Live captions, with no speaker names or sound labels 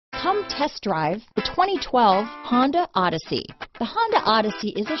Come test drive the 2012 Honda Odyssey. The Honda Odyssey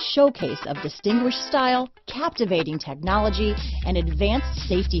is a showcase of distinguished style, captivating technology, and advanced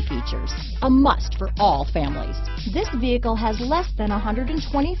safety features. A must for all families. This vehicle has less than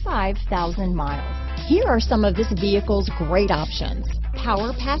 125,000 miles. Here are some of this vehicle's great options: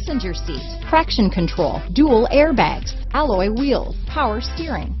 power passenger seat, traction control, dual airbags, alloy wheels, power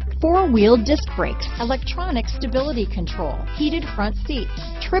steering, four-wheel disc brakes, electronic stability control, heated front seats,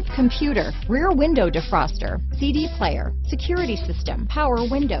 trip computer, rear window defroster, CD player, security system, power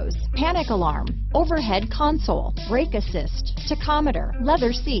windows, panic alarm, overhead console, brake assist, tachometer,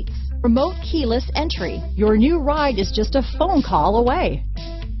 leather seats, remote keyless entry. Your new ride is just a phone call away.